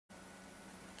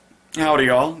Howdy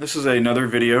y'all, this is another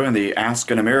video in the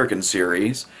Ask an American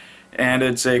series, and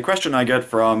it's a question I get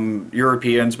from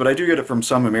Europeans, but I do get it from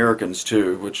some Americans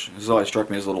too, which has always struck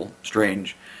me as a little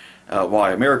strange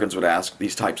why Americans would ask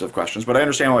these types of questions, but I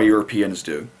understand why Europeans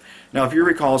do. Now if you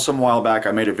recall, some while back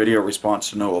I made a video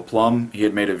response to Noah Plum. He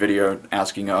had made a video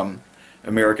asking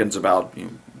Americans about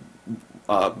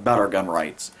about our gun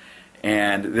rights.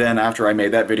 And then after I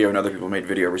made that video and other people made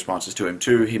video responses to him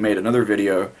too, he made another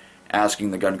video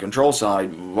asking the gun control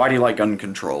side, why do you like gun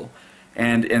control?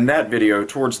 And in that video,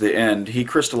 towards the end, he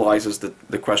crystallizes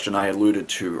the question I alluded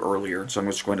to earlier, so I'm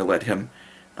just going to let him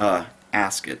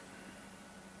ask it.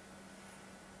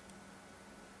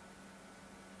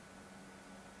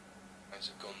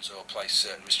 Of guns or place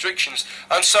certain restrictions,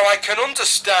 and so I can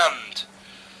understand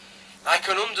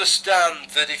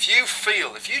that if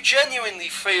you genuinely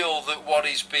feel that what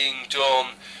is being done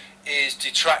is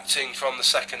detracting from the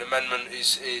Second Amendment,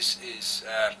 is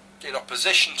in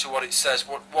opposition to what it says,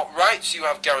 what rights you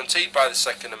have guaranteed by the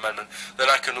Second Amendment, then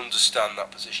I can understand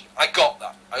that position. I got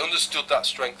that. I understood that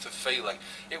strength of feeling.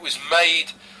 It was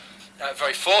made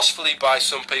very forcefully by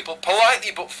some people, politely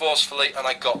but forcefully, and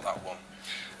I got that one.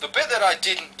 The bit that I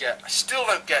didn't get, I still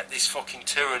don't get this fucking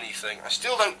tyranny thing. I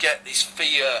still don't get this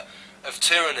fear of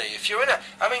tyranny. If you're in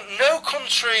no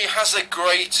country has a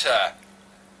greater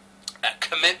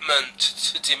commitment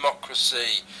to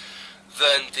democracy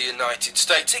than the United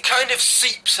States. It kind of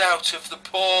seeps out of the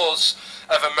pores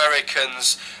of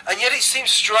Americans, and yet it seems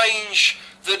strange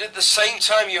that at the same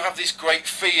time you have this great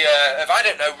fear of, I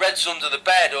don't know, Reds under the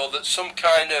bed, or that some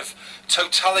kind of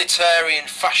totalitarian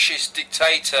fascist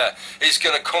dictator is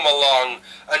going to come along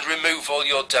and remove all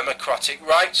your democratic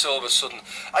rights all of a sudden.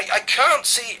 I can't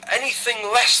see anything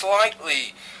less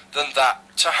likely than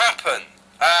that to happen.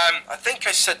 I think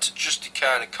I said to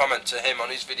Justicar in a comment to him on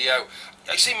his video,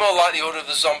 I see more like the order of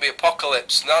the zombie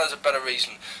apocalypse, and that is a better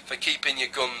reason for keeping your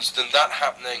guns than that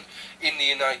happening in the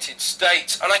United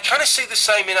States. And I kind of see the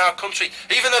same in our country,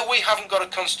 even though we haven't got a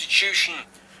constitution.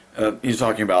 He's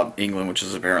talking about England, which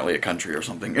is apparently a country or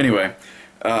something. Anyway,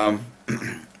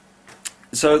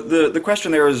 so the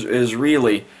question there is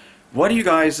really, what are you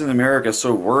guys in America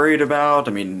so worried about?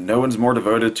 I mean, no one's more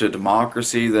devoted to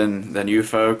democracy than you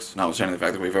folks, notwithstanding the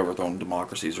fact that we've overthrown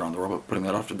democracies around the world, but putting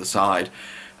that off to the side.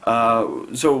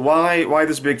 So why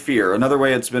this big fear? Another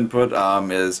way it's been put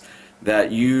is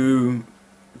that you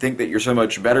think that you're so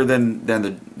much better than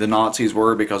the Nazis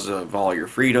were because of all your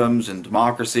freedoms and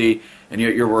democracy, and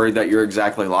yet you're worried that you're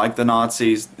exactly like the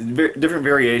Nazis. Different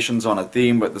variations on a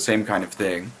theme, but the same kind of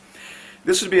thing.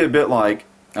 This would be a bit like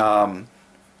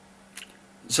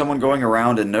someone going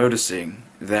around and noticing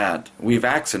that we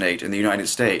vaccinate in the United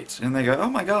States, and they go, oh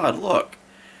my God, look,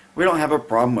 we don't have a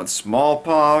problem with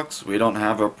smallpox, we don't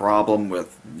have a problem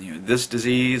with this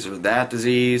disease or that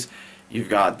disease, you've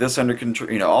got this under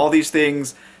control, all these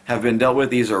things have been dealt with,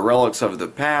 these are relics of the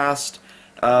past,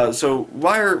 so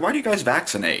why do you guys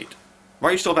vaccinate? Why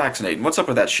are you still vaccinating? What's up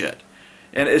with that shit?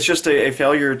 And it's just a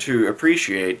failure to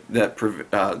appreciate that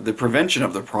the prevention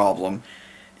of the problem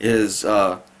is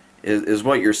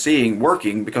what you're seeing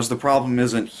working, because the problem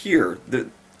isn't here.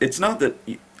 It's not that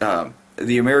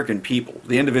the American people,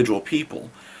 the individual people,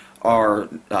 are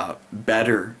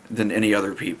better than any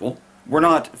other people. We're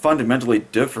not fundamentally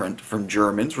different from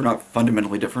Germans. We're not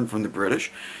fundamentally different from the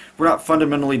British. We're not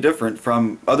fundamentally different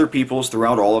from other peoples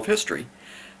throughout all of history.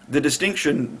 The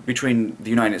distinction between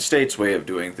the United States way of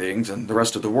doing things and the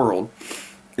rest of the world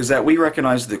is that we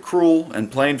recognize the cruel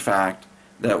and plain fact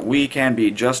that we can be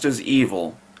just as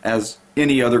evil as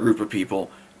any other group of people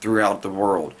throughout the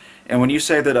world. And when you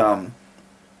say that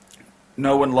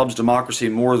no one loves democracy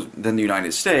more than the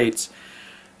United States,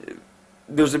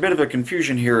 there's a bit of a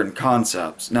confusion here in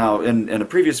concepts. Now, in a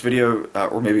previous video,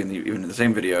 or maybe even in the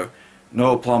same video,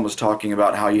 Noah Plum was talking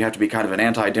about how you have to be kind of an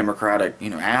anti-democratic,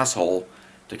 asshole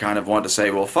to kind of want to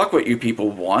say, well, fuck what you people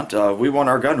want, we want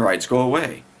our gun rights, go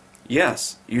away.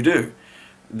 Yes, you do.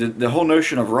 The whole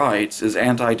notion of rights is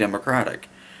anti-democratic.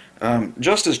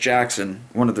 Justice Jackson,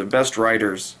 one of the best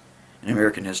writers in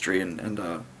American history, and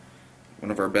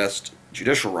one of our best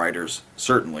judicial writers,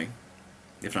 certainly,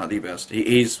 if not the best.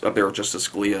 He's up there with Justice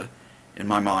Scalia in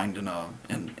my mind,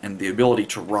 and the ability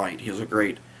to write. He is a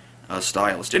great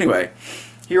stylist. Anyway,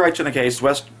 he writes in a case,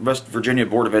 West Virginia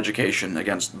Board of Education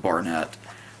against Barnett,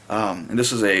 and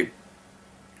this is a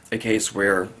case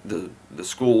where the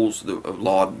schools, the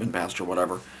law had been passed or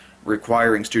whatever,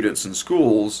 requiring students in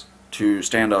schools to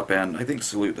stand up and, I think,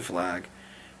 salute the flag.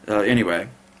 Anyway,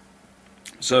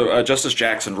 so Justice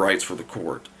Jackson writes for the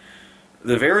court.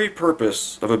 The very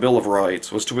purpose of a Bill of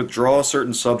Rights was to withdraw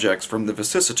certain subjects from the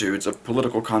vicissitudes of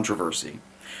political controversy,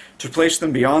 to place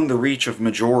them beyond the reach of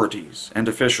majorities and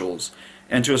officials,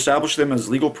 and to establish them as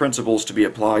legal principles to be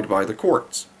applied by the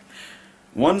courts.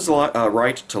 One's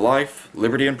right to life,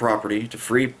 liberty, and property, to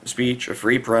free speech, a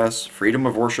free press, freedom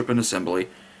of worship and assembly,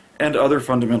 and other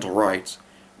fundamental rights,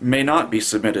 may not be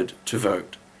submitted to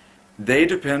vote. They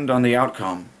depend on the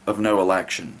outcome of no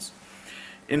elections.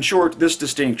 In short, this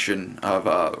distinction of,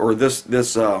 or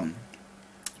this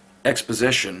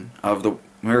exposition of the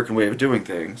American way of doing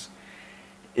things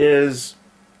is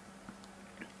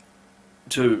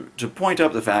to point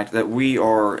up the fact that we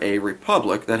are a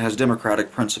republic that has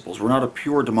democratic principles. We're not a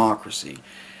pure democracy.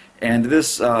 And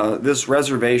this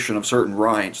reservation of certain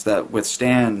rights that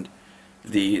withstand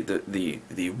the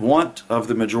want of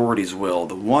the majority's will,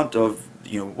 the want of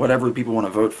whatever people want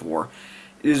to vote for,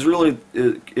 is really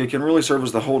it can really serve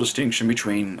as the whole distinction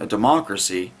between a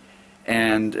democracy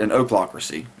and an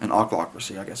ochlocracy,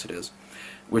 I guess it is,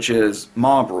 which is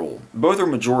mob rule. Both are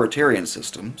majoritarian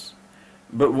systems,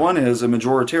 but one is a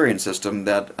majoritarian system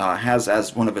that has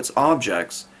as one of its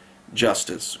objects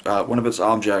justice, one of its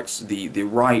objects the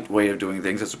right way of doing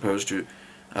things, as opposed to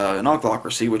an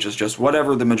ochlocracy, which is just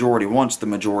whatever the majority wants, the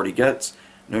majority gets,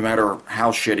 no matter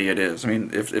how shitty it is. I mean,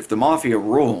 if the mafia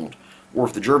ruled, or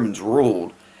if the Germans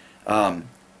ruled, and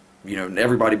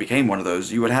everybody became one of those,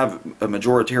 you would have a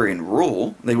majoritarian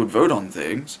rule. They would vote on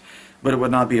things, but it would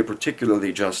not be a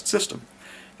particularly just system.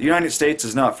 The United States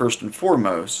is not first and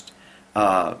foremost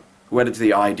wedded to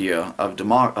the idea of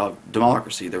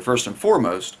democracy. They're first and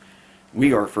foremost,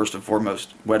 we are first and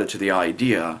foremost wedded to the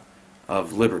idea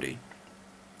of liberty.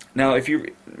 Now,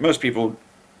 most people,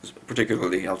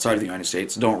 particularly outside of the United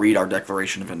States, don't read our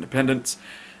Declaration of Independence.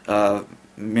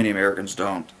 Many Americans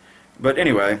don't. But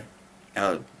anyway,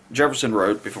 Jefferson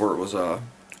wrote, before it was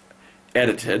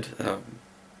edited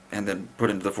and then put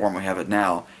into the form we have it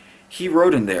now, he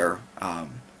wrote in there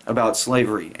about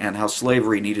slavery and how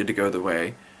slavery needed to go the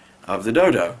way of the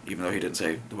dodo, even though he didn't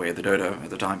say the way of the dodo at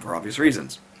the time for obvious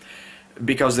reasons.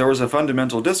 Because there was a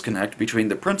fundamental disconnect between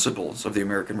the principles of the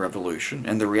American Revolution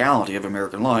and the reality of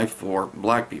American life for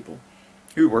black people,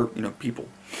 who were, people.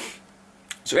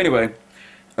 So anyway,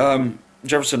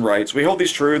 Jefferson writes, "We hold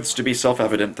these truths to be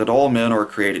self-evident that all men are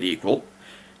created equal,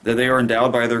 that they are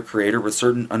endowed by their Creator with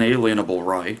certain unalienable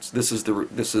rights." This is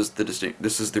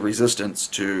the resistance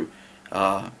to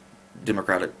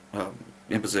democratic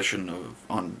imposition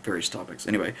on various topics.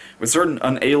 Anyway, with certain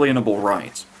unalienable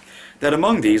rights. That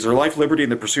among these are life, liberty,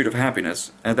 and the pursuit of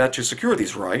happiness, and that to secure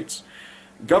these rights,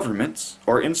 governments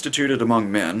are instituted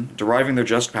among men, deriving their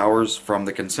just powers from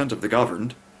the consent of the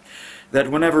governed.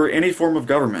 That whenever any form of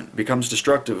government becomes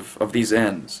destructive of these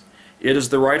ends, it is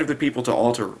the right of the people to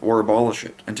alter or abolish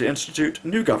it, and to institute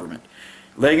new government,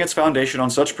 laying its foundation on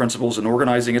such principles and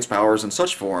organizing its powers in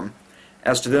such form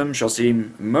as to them shall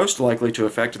seem most likely to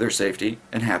affect their safety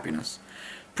and happiness.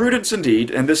 Prudence indeed,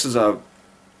 and this is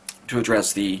to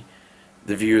address the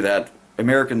view that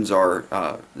Americans are,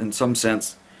 in some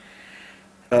sense,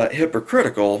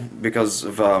 hypocritical because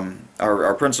of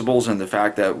our principles and the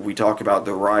fact that we talk about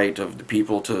the right of the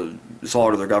people to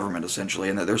slaughter their government, essentially,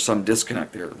 and that there's some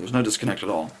disconnect there. There's no disconnect at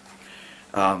all.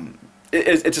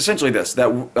 It's essentially this,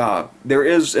 that there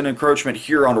is an encroachment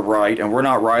here on the right, and we're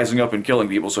not rising up and killing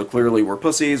people, so clearly we're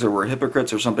pussies or we're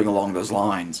hypocrites or something along those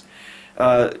lines.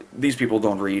 These people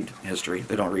don't read history.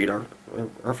 They don't read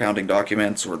our founding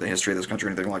documents or the history of this country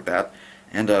or anything like that.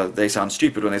 And they sound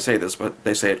stupid when they say this, but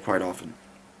they say it quite often.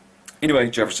 Anyway,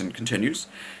 Jefferson continues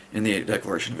in the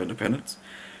Declaration of Independence.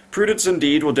 Prudence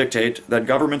indeed will dictate that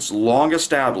governments long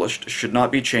established should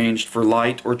not be changed for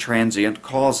light or transient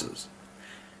causes.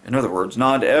 In other words,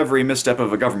 not every misstep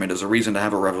of a government is a reason to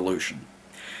have a revolution.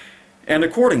 And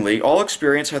accordingly, all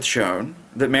experience hath shown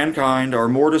that mankind are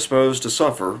more disposed to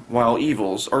suffer while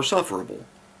evils are sufferable,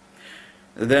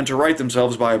 than to right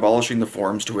themselves by abolishing the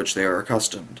forms to which they are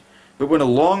accustomed. But when a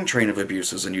long train of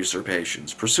abuses and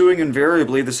usurpations, pursuing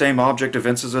invariably the same object,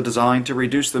 evinces a design to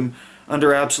reduce them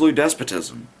under absolute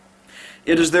despotism,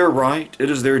 it is their right, it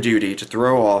is their duty to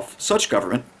throw off such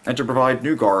government and to provide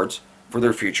new guards for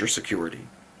their future security.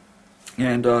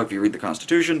 And if you read the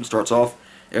Constitution, it starts off,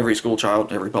 every school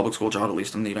child, every public school child, at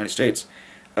least in the United States,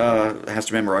 has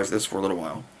to memorize this for a little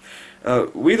while.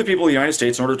 We, the people of the United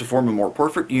States, in order to form a more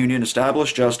perfect union,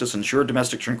 establish justice, ensure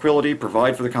domestic tranquility,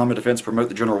 provide for the common defense, promote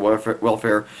the general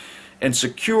welfare, and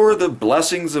secure the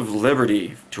blessings of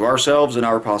liberty to ourselves and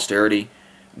our posterity,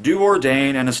 do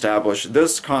ordain and establish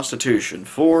this Constitution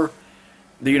for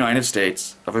the United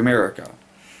States of America.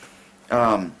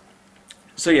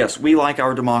 So yes, we like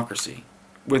our democracy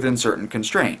within certain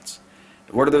constraints.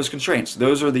 What are those constraints?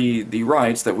 Those are the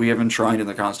rights that we have enshrined in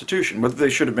the Constitution. Whether they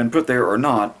should have been put there or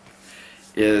not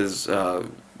is a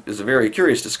very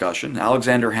curious discussion.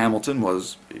 Alexander Hamilton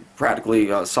was practically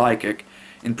psychic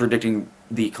in predicting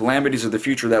the calamities of the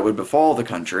future that would befall the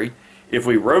country if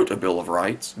we wrote a Bill of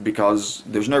Rights, because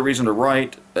there's no reason to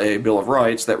write a Bill of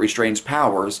Rights that restrains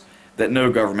powers that no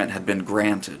government had been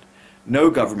granted. No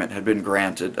government had been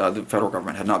granted, the federal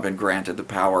government had not been granted the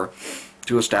power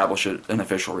to establish an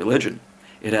official religion.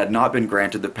 It had not been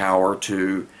granted the power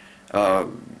to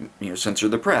censor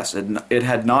the press. It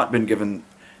had not been given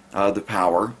the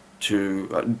power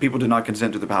to, people did not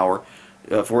consent to the power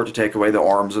for it to take away the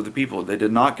arms of the people. They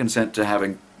did not consent to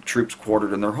having troops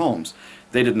quartered in their homes.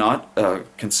 They did not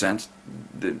consent,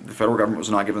 the federal government was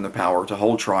not given the power to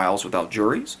hold trials without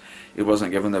juries. It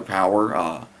wasn't given the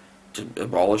power to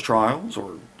abolish trials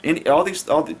or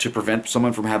to prevent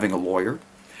someone from having a lawyer.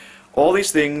 All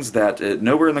these things that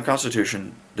nowhere in the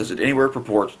Constitution does it anywhere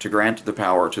purport to grant the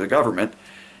power to the government.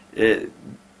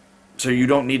 So you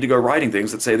don't need to go writing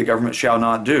things that say the government shall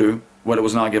not do what it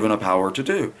was not given a power to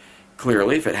do.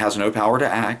 Clearly, if it has no power to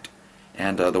act,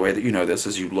 and the way that you know this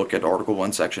is you look at Article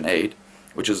 1, Section 8,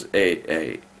 which is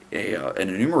an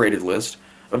enumerated list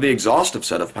of the exhaustive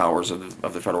set of powers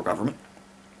of the federal government.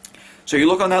 So you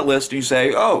look on that list and you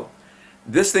say, oh,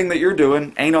 this thing that you're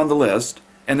doing ain't on the list,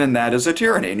 and then that is a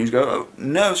tyranny. And you go, oh,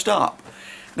 no, stop.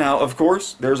 Now, of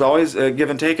course, there's always a give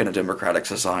and take in a democratic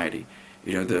society.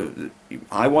 You know,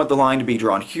 I want the line to be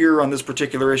drawn here on this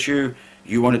particular issue.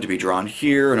 You want it to be drawn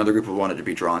here. Another group would want it to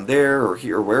be drawn there or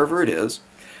here or wherever it is.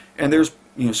 And there's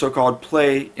so-called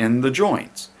play in the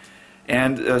joints.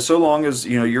 And so long as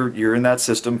you're in that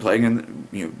system playing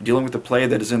in dealing with the play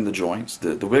that is in the joints,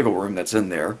 the wiggle room that's in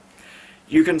there,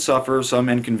 you can suffer some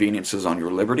inconveniences on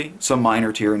your liberty, some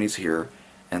minor tyrannies here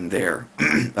and there.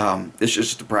 It's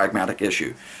just a pragmatic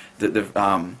issue.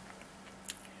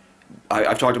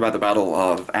 I've talked about the Battle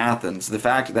of Athens. The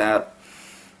fact that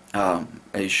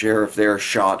a sheriff there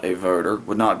shot a voter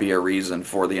would not be a reason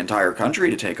for the entire country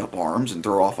to take up arms and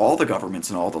throw off all the governments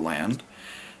and all the land,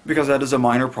 because that is a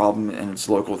minor problem and it's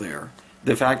local there.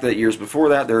 The fact that years before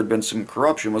that there had been some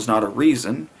corruption was not a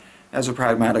reason, as a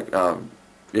pragmatic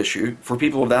issue, for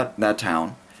people of that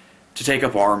town to take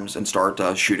up arms and start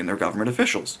shooting their government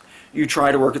officials. You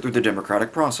try to work it through the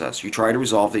democratic process. You try to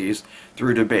resolve these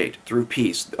through debate, through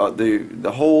peace.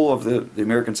 The whole of the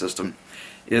American system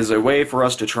is a way for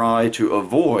us to try to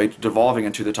avoid devolving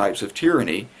into the types of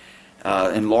tyranny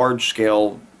and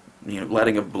large-scale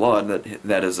letting of blood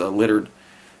that has littered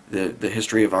the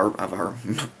history of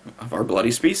our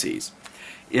bloody species.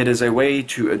 It is a way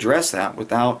to address that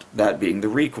without that being the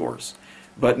recourse.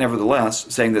 But nevertheless,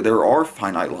 saying that there are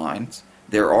finite lines,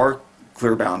 there are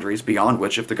clear boundaries beyond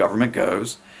which if the government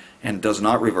goes and does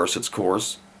not reverse its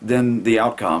course, then the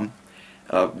outcome,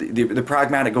 the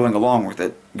pragmatic going along with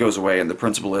it goes away, and the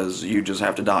principle is you just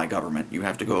have to die, government. You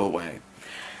have to go away.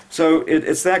 So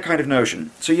it's that kind of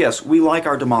notion. So yes, we like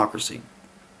our democracy,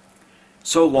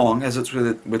 so long as it's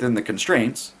within the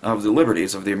constraints of the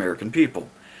liberties of the American people.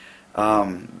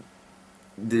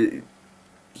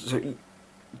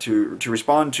 To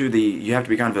respond to you have to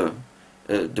be kind of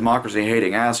a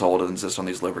democracy-hating asshole to insist on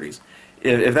these liberties.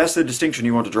 If that's the distinction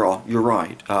you want to draw, you're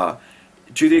right.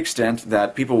 To the extent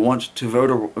that people want to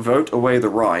vote away the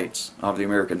rights of the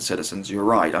American citizens, you're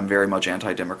right. I'm very much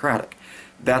anti-democratic.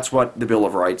 That's what the Bill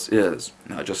of Rights is.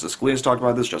 Justice Scalia's talked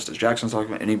about this. Justice Jackson's talked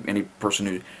about it. Any person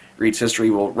who reads history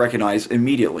will recognize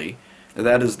immediately that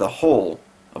that is the whole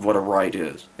of what a right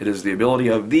is. It is the ability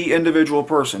of the individual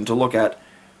person to look at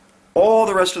all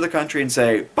the rest of the country and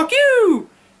say, fuck you!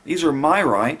 These are my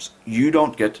rights. You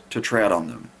don't get to tread on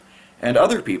them. And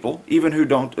other people, even who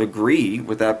don't agree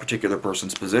with that particular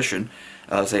person's position,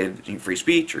 say free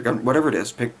speech or government, whatever it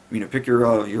is, pick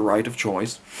your right of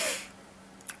choice,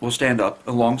 will stand up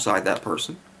alongside that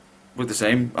person with the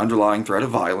same underlying threat of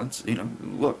violence.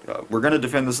 Look, we're going to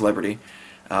defend this liberty,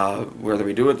 whether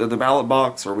we do it at the ballot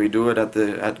box or we do it at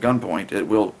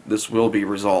gunpoint. This will be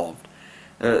resolved.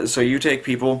 So you take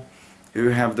people who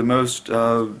have the most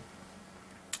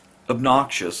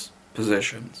obnoxious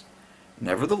positions.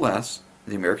 Nevertheless,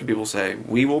 the American people say,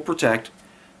 we will protect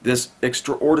this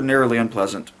extraordinarily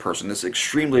unpleasant person, this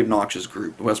extremely obnoxious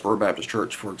group, the Westboro Baptist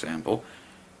Church, for example,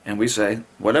 and we say,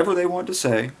 whatever they want to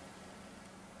say,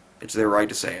 it's their right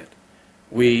to say it.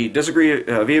 We disagree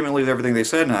vehemently with everything they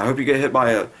said, and I hope you get hit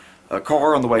by a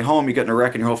car on the way home, you get in a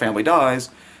wreck and your whole family dies,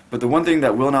 but the one thing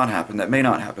that will not happen, that may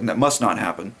not happen, that must not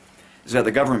happen, is that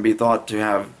the government be thought to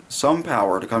have some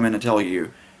power to come in and tell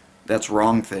you, that's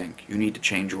wrong thing, you need to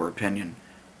change your opinion,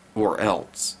 or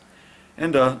else.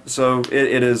 And so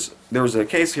it is. There was a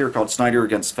case here called Snyder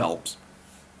against Phelps.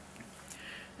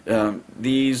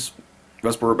 These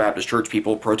Westboro Baptist Church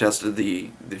people protested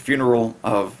the funeral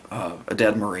of a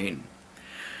dead Marine.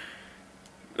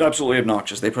 Absolutely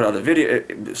obnoxious. They put out a video,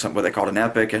 what they called an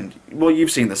epic, and, well,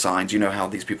 you've seen the signs. You know how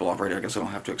these people operate. I guess I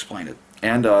don't have to explain it.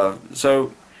 And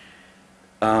so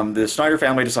the Snyder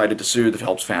family decided to sue the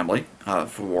Phelps family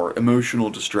for emotional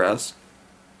distress.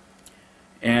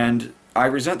 And I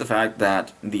resent the fact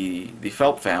that the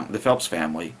Phelps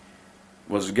family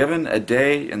was given a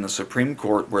day in the Supreme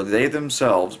Court where they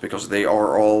themselves, because they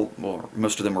are all, well,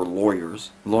 most of them are lawyers,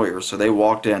 so they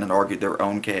walked in and argued their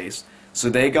own case. So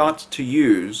they got to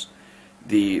use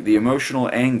the emotional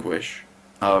anguish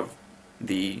of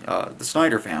the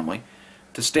Snyder family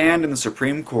to stand in the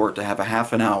Supreme Court to have a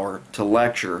half an hour to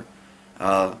lecture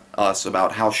us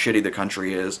about how shitty the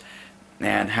country is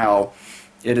and how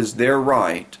it is their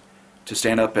right to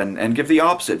stand up and give the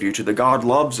opposite view to the God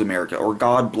loves America or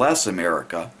God bless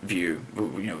America view,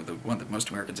 you know, the one that most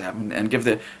Americans have, and give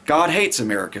the God hates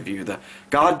America view, the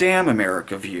God damn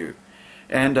America view.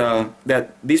 And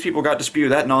that these people got to spew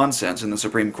that nonsense in the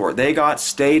Supreme Court. They got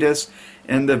status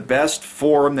in the best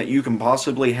forum that you can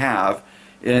possibly have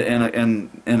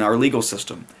in our legal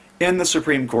system, in the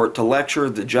Supreme Court, to lecture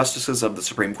the justices of the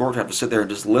Supreme Court, have to sit there and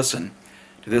just listen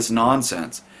to this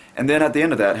nonsense. And then at the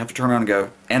end of that, have to turn around and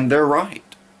go, and they're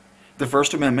right. The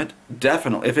First Amendment,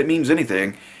 definitely, if it means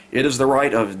anything, it is the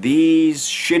right of these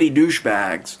shitty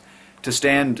douchebags to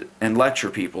stand and lecture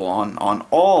people on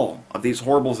all of these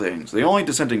horrible things. The only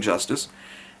dissenting justice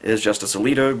is Justice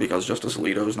Alito, because Justice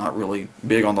Alito is not really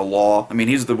big on the law. I mean,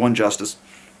 he's the one justice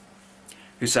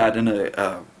who sat in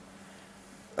I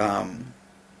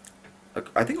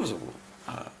think it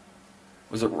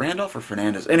was it Randolph or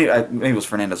Fernandez? Anyway, maybe it was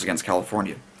Fernandez against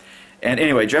California. And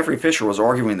anyway, Jeffrey Fisher was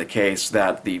arguing the case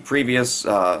that the previous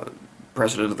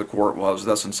president of the court was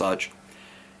thus and such.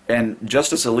 And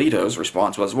Justice Alito's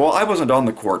response was, well, I wasn't on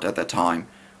the court at that time.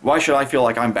 Why should I feel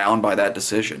like I'm bound by that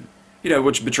decision? You know,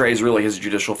 which betrays really his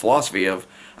judicial philosophy of,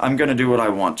 I'm going to do what I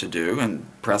want to do, and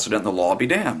precedent and the law be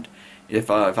damned. If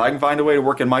I can find a way to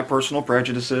work in my personal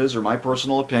prejudices or my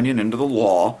personal opinion into the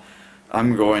law,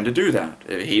 I'm going to do that.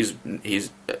 He's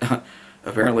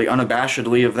apparently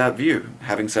unabashedly of that view,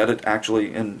 having said it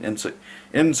actually in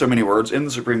so many words in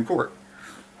the Supreme Court.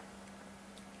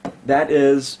 That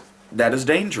is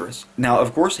dangerous. Now,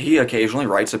 of course, he occasionally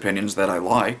writes opinions that I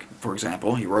like. For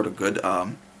example, he wrote a good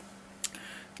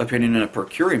opinion in a per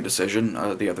curiam decision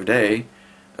the other day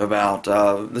about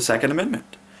the Second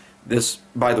Amendment. This,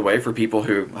 by the way, for people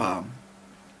who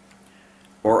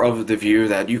are of the view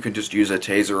that you can just use a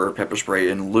taser or pepper spray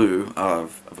in lieu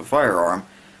of a firearm,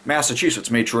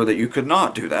 Massachusetts made sure that you could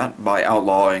not do that by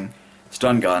outlawing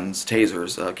stun guns,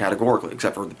 tasers, categorically,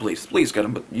 except for the police. The police got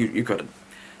them, but you couldn't.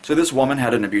 So this woman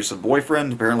had an abusive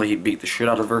boyfriend. Apparently he beat the shit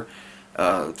out of her,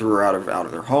 threw her out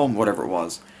of their home, whatever it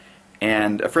was.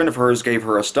 And a friend of hers gave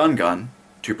her a stun gun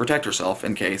to protect herself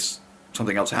in case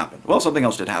something else happened. Well, something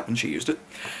else did happen. She used it.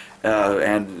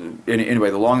 And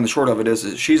anyway, the long and the short of it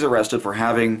is she's arrested for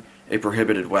having a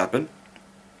prohibited weapon.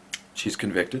 She's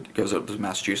convicted. It goes up to the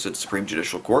Massachusetts Supreme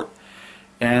Judicial Court.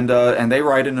 And they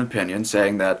write an opinion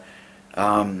saying that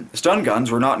stun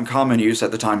guns were not in common use at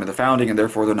the time of the founding, and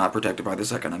therefore they're not protected by the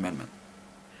Second Amendment.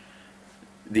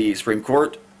 The Supreme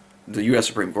Court, the U.S.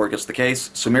 Supreme Court, gets the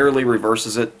case, summarily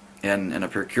reverses it in a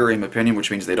per curiam opinion,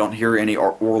 which means they don't hear any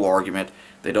oral argument,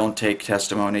 they don't take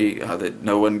testimony, that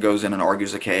no one goes in and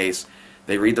argues a case.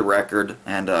 They read the record,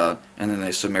 and then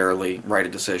they summarily write a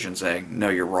decision saying, no,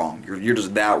 you're wrong. You're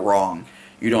just that wrong.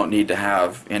 You don't need to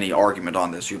have any argument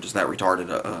on this. You're just that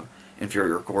retarded,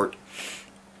 inferior court.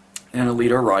 And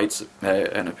Alito writes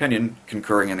an opinion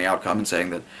concurring in the outcome and saying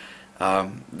that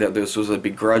that this was a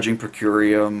begrudging per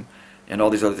curiam and all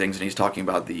these other things. And he's talking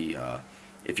about the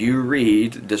if you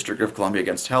read District of Columbia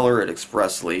against Heller, it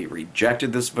expressly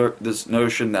rejected this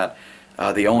notion that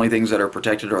the only things that are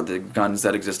protected are the guns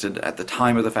that existed at the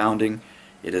time of the founding.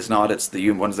 It is not. It's the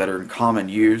ones that are in common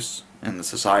use in the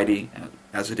society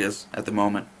as it is at the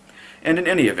moment. And in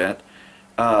any event,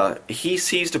 he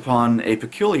seized upon a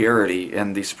peculiarity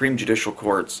in the Supreme Judicial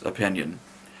Court's opinion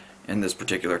in this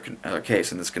particular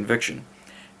case, in this conviction.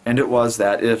 And it was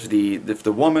that if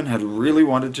the woman had really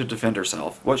wanted to defend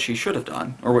herself, what she should have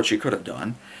done, or what she could have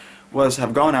done, was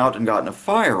have gone out and gotten a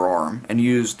firearm and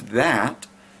used that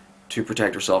to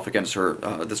protect herself against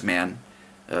this man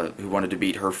who wanted to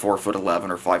beat her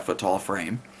 4'11" or 5 foot tall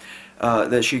frame.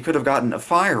 That she could have gotten a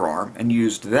firearm and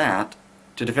used that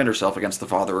to defend herself against the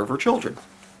father of her children.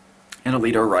 And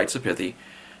Alito writes a pithy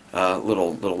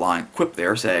little line, quip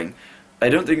there, saying, I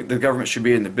don't think the government should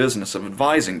be in the business of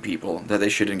advising people that they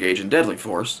should engage in deadly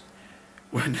force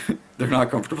when they're not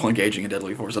comfortable engaging in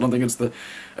deadly force. I don't think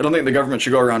the government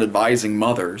should go around advising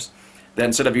mothers that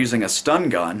instead of using a stun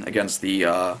gun against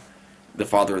the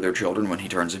father of their children when he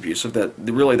turns abusive, that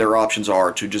really their options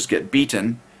are to just get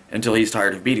beaten until he's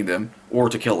tired of beating them, or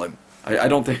to kill him. I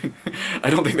don't think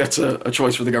that's a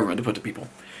choice for the government to put to people.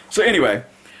 So anyway,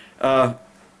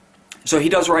 so he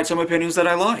does write some opinions that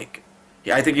I like.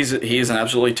 Yeah, I think he is an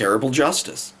absolutely terrible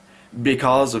justice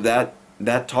because of that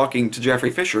talking to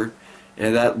Jeffrey Fisher,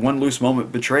 and that one loose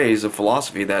moment betrays a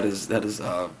philosophy that is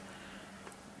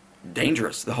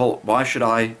dangerous. The whole, why should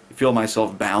I feel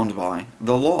myself bound by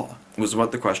the law, was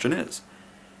what the question is.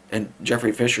 And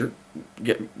Jeffrey Fisher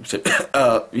said,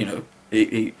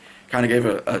 he kind of gave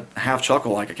a half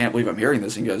chuckle, like, I can't believe I'm hearing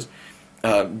this. And he goes,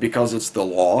 because it's the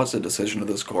law, it's a decision of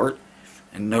this court,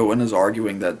 and no one is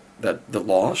arguing that the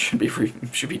law should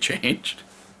be changed.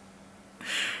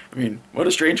 I mean, what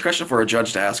a strange question for a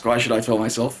judge to ask. Why should I feel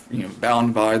myself,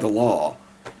 bound by the law?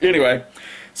 Anyway,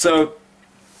 so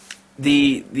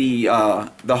the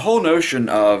whole notion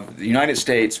of the United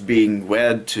States being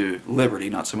wed to liberty,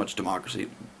 not so much democracy.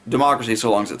 Democracy,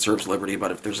 so long as it serves liberty, but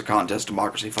if there's a contest,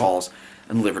 democracy falls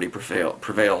and liberty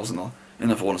prevails in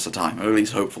the fullness of time, or at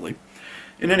least hopefully.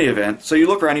 In any event, so you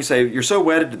look around and you say, you're so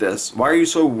wedded to this, why are you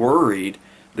so worried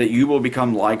that you will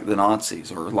become like the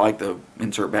Nazis, or like the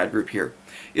insert bad group here?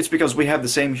 It's because we have the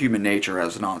same human nature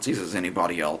as the Nazis as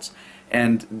anybody else.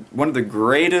 And one of the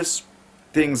greatest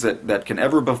things that can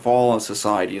ever befall a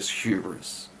society is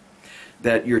hubris.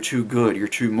 That you're too good, you're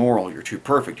too moral, you're too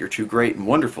perfect, you're too great and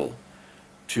wonderful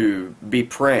to be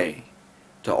prey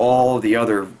to all the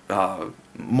other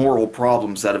moral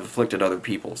problems that have afflicted other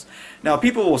peoples. Now,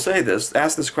 people will say this,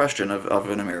 ask this question of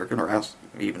an American, or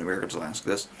even Americans will ask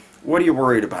this, what are you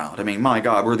worried about? I mean, my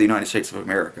God, we're the United States of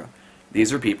America.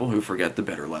 These are people who forget the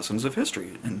bitter lessons of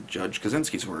history, in Judge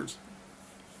Kaczynski's words.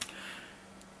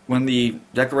 When the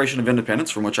Declaration of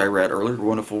Independence, from which I read earlier,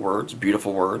 wonderful words,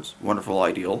 wonderful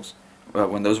ideals,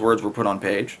 when those words were put on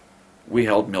page, we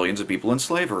held millions of people in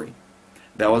slavery.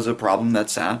 That was a problem that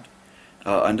sat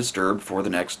undisturbed for the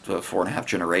next 4.5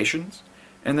 generations,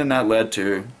 and then that led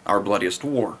to our bloodiest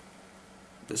war,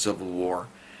 the Civil War.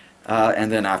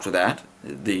 And then after that,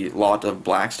 the lot of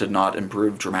blacks did not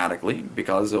improve dramatically,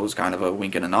 because it was kind of a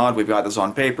wink and a nod. We've got this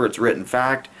on paper, it's written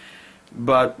fact,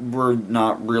 but we're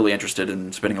not really interested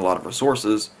in spending a lot of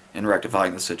resources in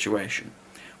rectifying the situation.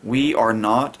 We are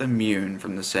not immune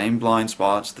from the same blind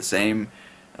spots, the same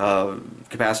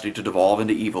capacity to devolve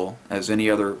into evil as any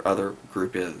other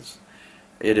group is.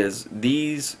 It is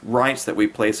these rights that we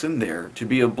place in there to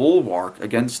be a bulwark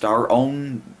against our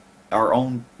own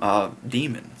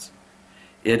demons.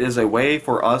 It is a way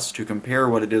for us to compare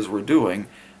what it is we're doing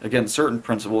against certain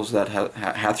principles that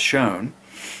have shown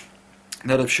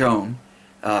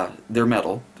their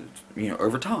mettle,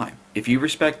 over time. If you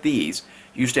respect these,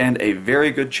 you stand a very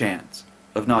good chance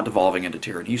of not devolving into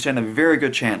tyranny. You stand a very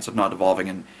good chance of not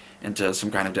devolving into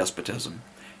some kind of despotism.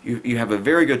 You have a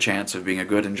very good chance of being a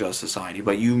good and just society,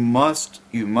 but you must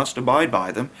abide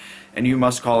by them, and you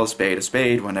must call a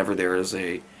spade whenever there is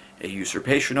a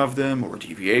usurpation of them or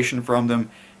deviation from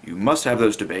them. You must have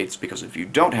those debates, because if you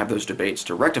don't have those debates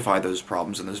to rectify those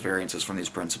problems and those variances from these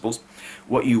principles,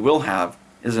 what you will have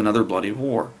is another bloody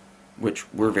war,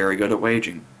 which we're very good at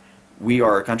waging. We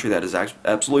are a country that is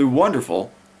absolutely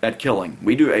wonderful at killing.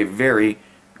 We do a very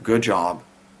good job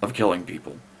of killing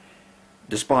people,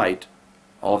 despite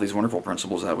all these wonderful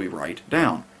principles that we write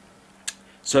down.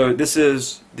 So this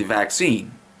is the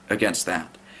vaccine against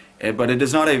that. But it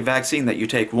is not a vaccine that you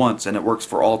take once and it works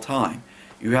for all time.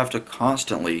 You have to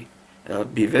constantly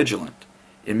be vigilant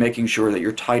in making sure that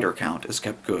your titer count is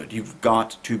kept good. You've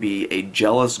got to be a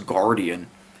jealous guardian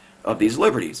of these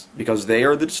liberties, because they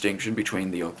are the distinction between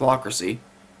the ochlocracy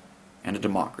and a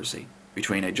democracy,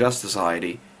 between a just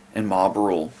society and mob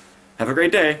rule. Have a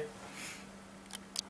great day.